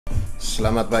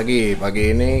Selamat pagi. Pagi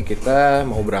ini kita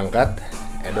mau berangkat.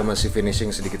 Edo masih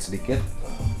finishing sedikit-sedikit.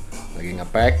 Lagi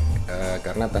nge-pack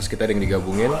karena tas kita ada yang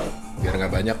digabungin biar nggak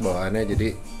banyak bawaannya.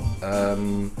 Jadi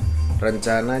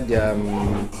rencana jam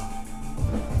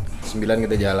 9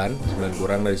 kita jalan, 9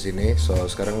 kurang dari sini. So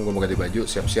sekarang gue mau ganti baju,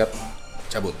 siap-siap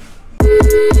cabut.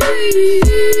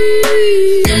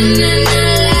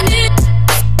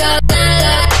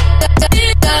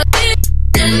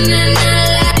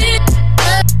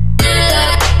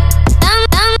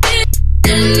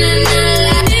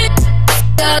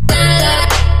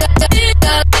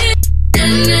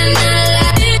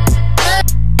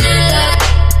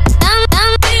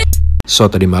 So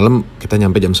tadi malam kita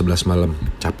nyampe jam 11 malam,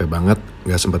 capek banget,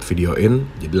 nggak sempat videoin,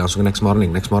 jadi langsung next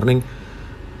morning. Next morning,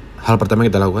 hal pertama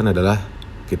yang kita lakukan adalah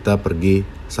kita pergi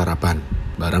sarapan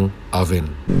bareng Alvin.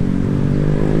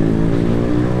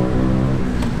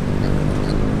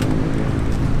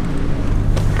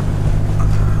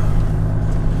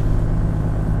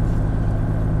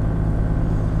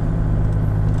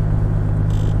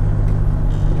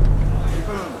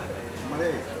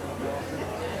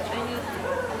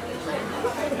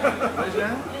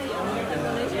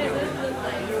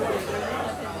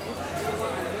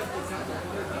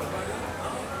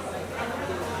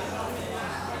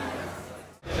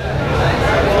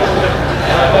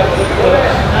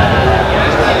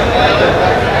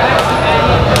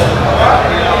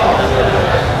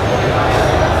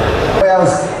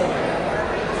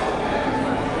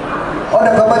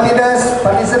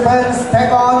 Participants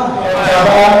take on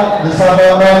Sabah, the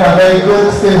Sabah men are very good,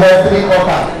 still have 3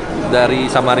 kotak. Dari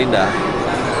Samarinda,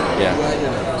 ya.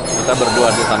 Kita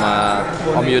berdua aja sama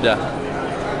Om Yuda.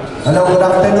 Hello, good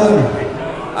afternoon.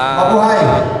 Mabuhay.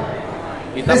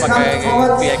 Kita pakai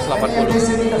PX80.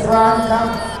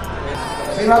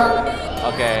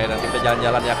 Oke, nanti kita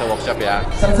jalan-jalan ya ke workshop ya.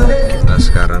 Kita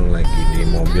sekarang lagi di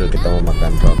mobil, kita mau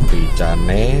makan roti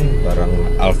cane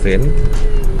bareng Alvin.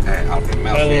 Melvin.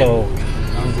 Halo.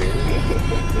 Alvin.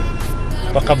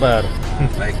 Apa kabar?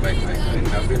 Baik.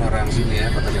 Melvin orang sini ya,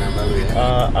 Kota Kinabalu ya.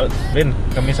 Alvin,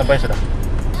 kami sampai sudah.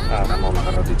 Kita mau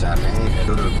makan roti cane,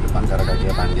 Edo duduk di depan karena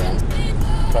kakinya panjang.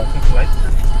 Traffic light.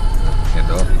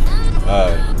 Edo.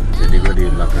 Jadi gue di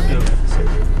belakang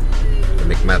sini.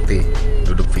 Menikmati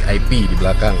duduk VIP di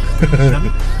belakang.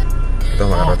 Kita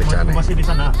makan roti cane. Masih di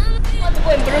sana. Want to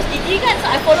go and brush gigi kan, so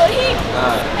I follow him.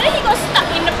 And then he got stuck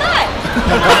in the mud.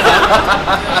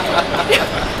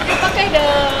 Dia pakai the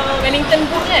Wellington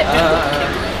boot kan.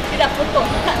 Dia dah potong,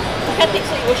 cut it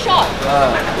so it was short.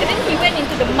 And then he went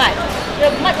into the mud.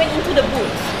 The mud went into the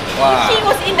boots. Wow. He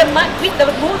was in the mud with the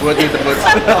boots. With the boots.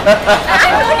 I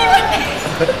don't even.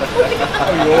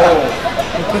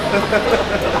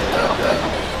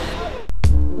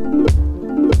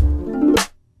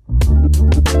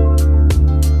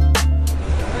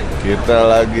 Kita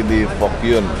lagi di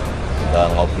Fokyun. Kita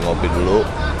ngopi-ngopi dulu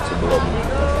sebelum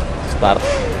start.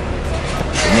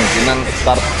 Kemungkinan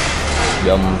start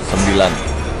jam 9.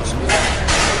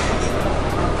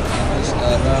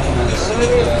 Sekarang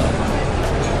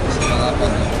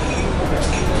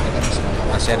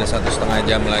masih ada 1,5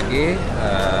 jam lagi.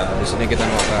 Di sini kita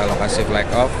mau ke lokasi flag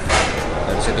off.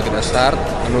 Dari situ kita start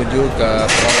menuju ke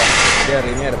prolog. Jadi hari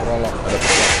ini ada prolog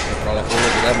dulu.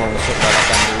 Kita mau masuk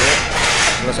balapan dulu.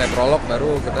 Selesai prolog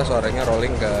baru kita sorenya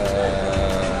rolling ke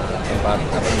tempat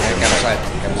campsite.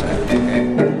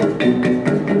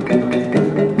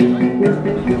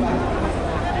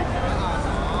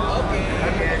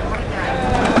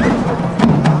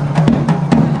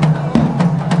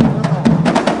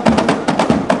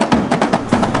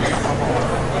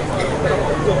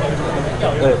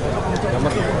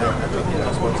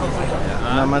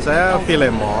 Nama saya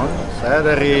Filemon, saya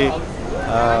dari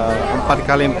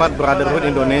 4x4 Brotherhood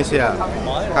Indonesia.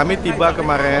 Kami tiba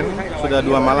kemarin, sudah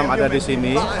 2 malam ada di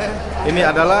sini. Ini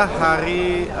adalah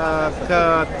hari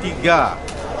ketiga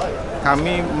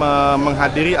kami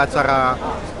menghadiri acara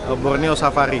Borneo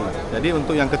Safari. Jadi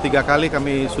untuk yang ketiga kali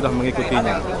kami sudah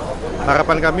mengikutinya.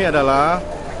 Harapan kami adalah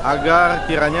agar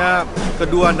kiranya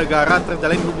kedua negara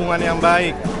terjalin hubungan yang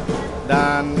baik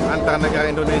dan antara negara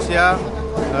Indonesia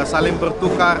saling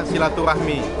bertukar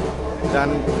silaturahmi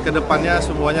dan kedepannya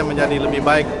semuanya menjadi lebih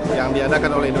baik yang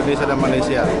diadakan oleh Indonesia dan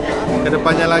Malaysia.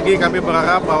 Kedepannya lagi kami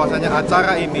berharap bahwasanya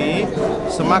acara ini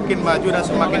semakin maju dan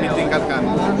semakin ditingkatkan.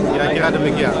 Kira-kira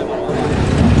demikian.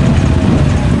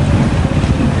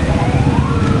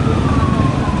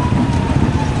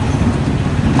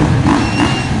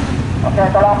 Oke,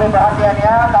 tolong ambil perhatian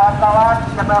ya, kawan-kawan,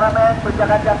 kameramen,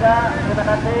 berjaga-jaga, terima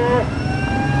kasih.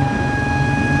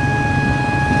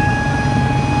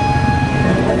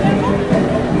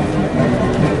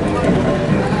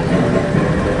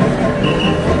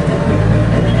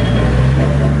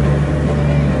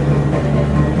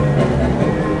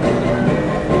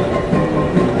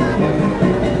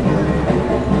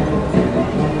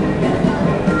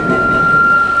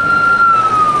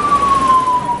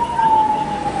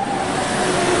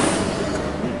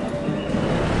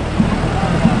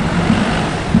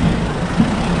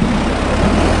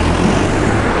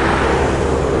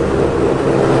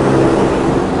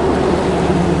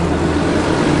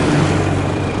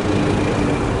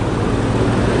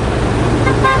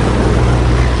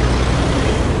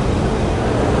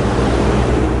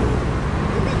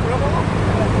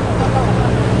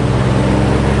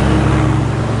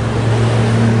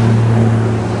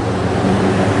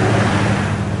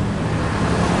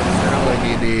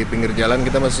 jalan,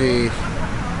 kita masih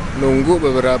nunggu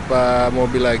beberapa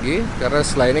mobil lagi karena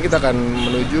setelah ini kita akan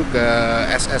menuju ke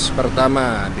SS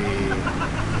pertama di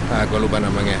gue lupa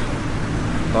namanya,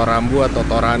 Torambu atau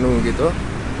Toranu gitu.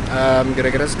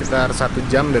 Kira-kira sekitar 1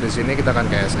 jam dari sini kita akan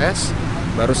ke SS.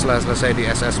 Baru setelah selesai di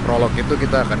SS Prolog itu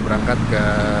kita akan berangkat ke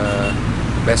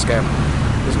base camp.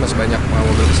 Terus masih banyak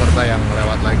mobil peserta yang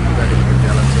lewat lagi kita di pinggir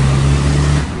jalan sini.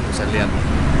 Bisa lihat.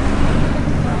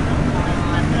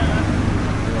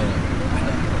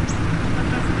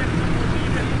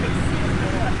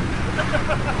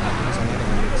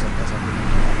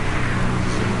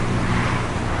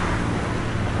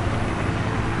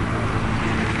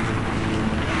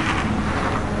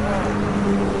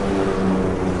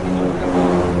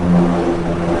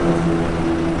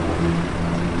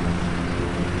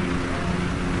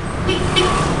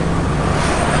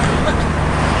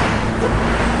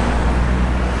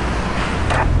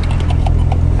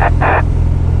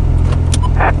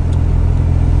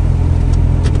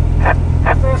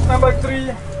 Number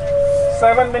 3,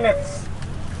 7 minutes.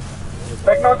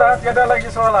 Take note, tiada lagi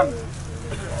soalan.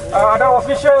 Ada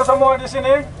official semua di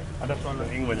sini. Ada soalan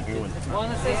England.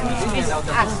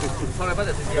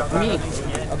 Me.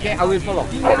 Okay, I will follow.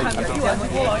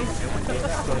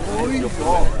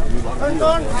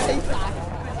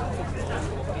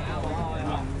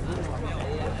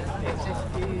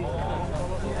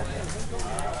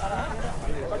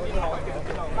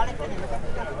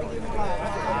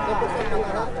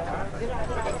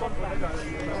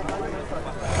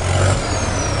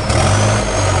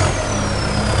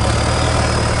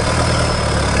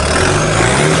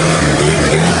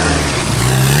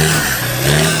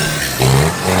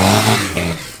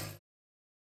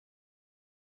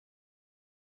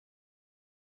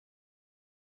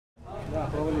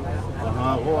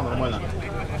 Ага, во, нормально.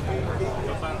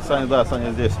 Саня, да,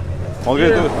 Саня здесь. Он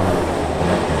говорит,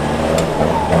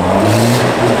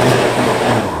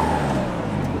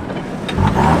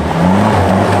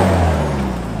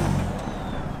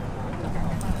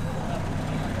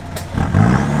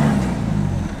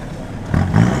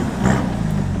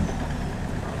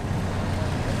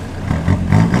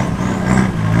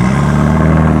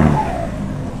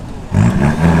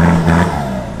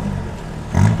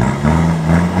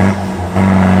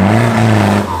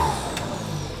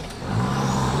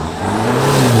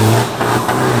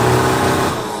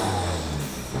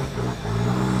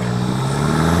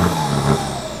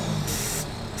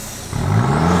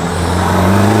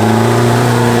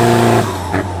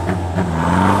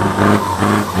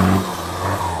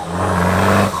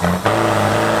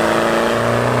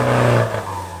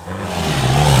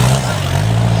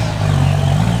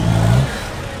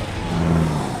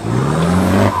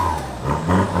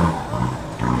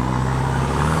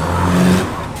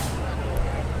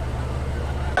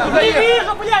 Не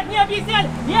вижу, блядь, мне объясняли.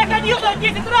 Я ходил туда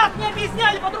 10 раз, мне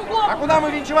объясняли по-другому. А куда мы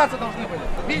винчеваться должны были?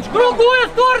 В другую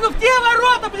сторону, в те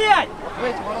ворота, блядь.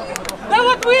 Да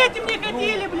вот в эти мне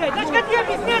ходили, блядь. Значит, как тебе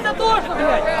объяснять за то, что,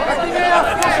 блядь?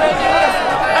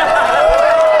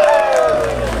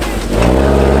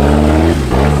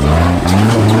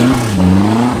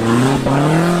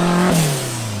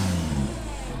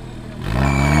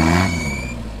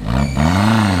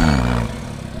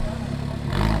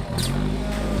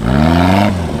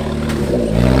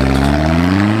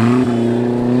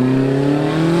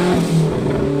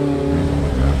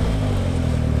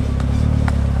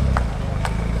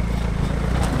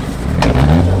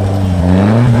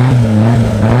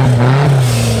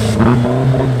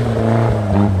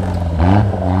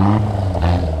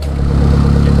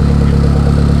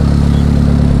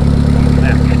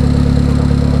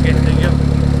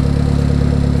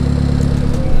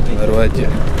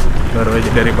 baru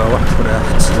aja dari bawah udah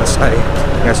selesai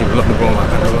ngasih belum mau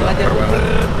makan dulu lapar banget.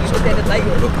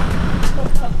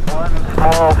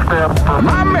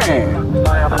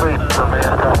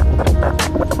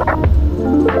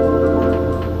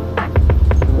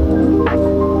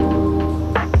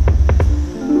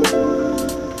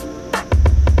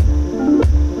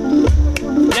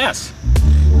 Yes.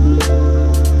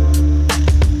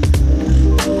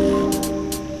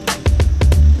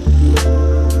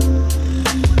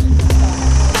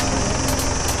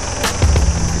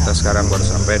 Kita sekarang baru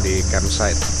sampai di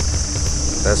campsite.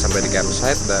 Kita sampai di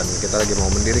campsite dan kita lagi mau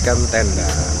mendirikan tenda.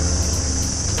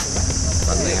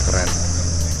 Pantainya keren.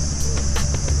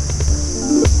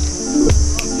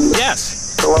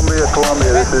 Yes.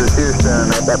 Columbia, this is Houston.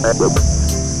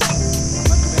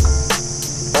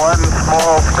 One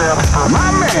small step for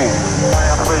man.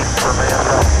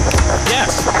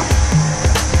 Yes.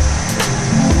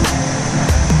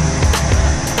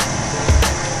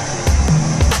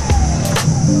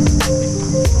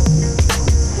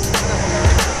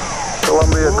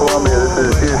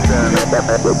 You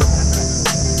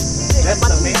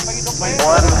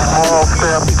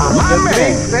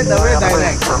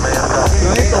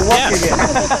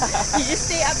just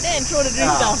stay up there and throw the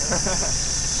drink down.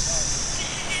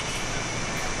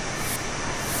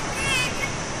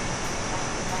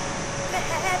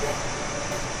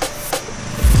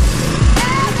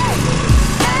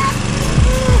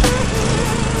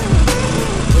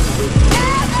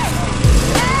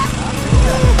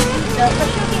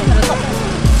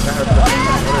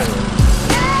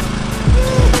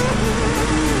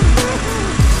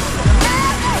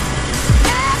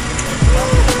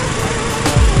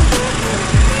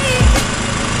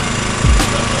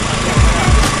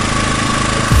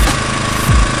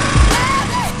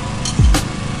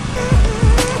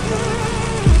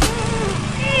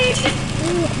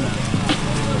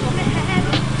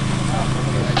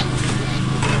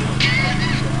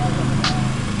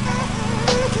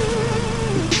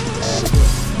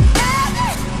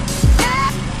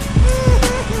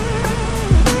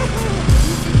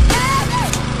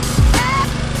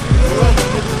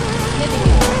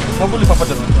 Nggak boleh papa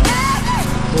dengar.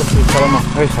 Oh, salamat.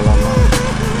 Salamat.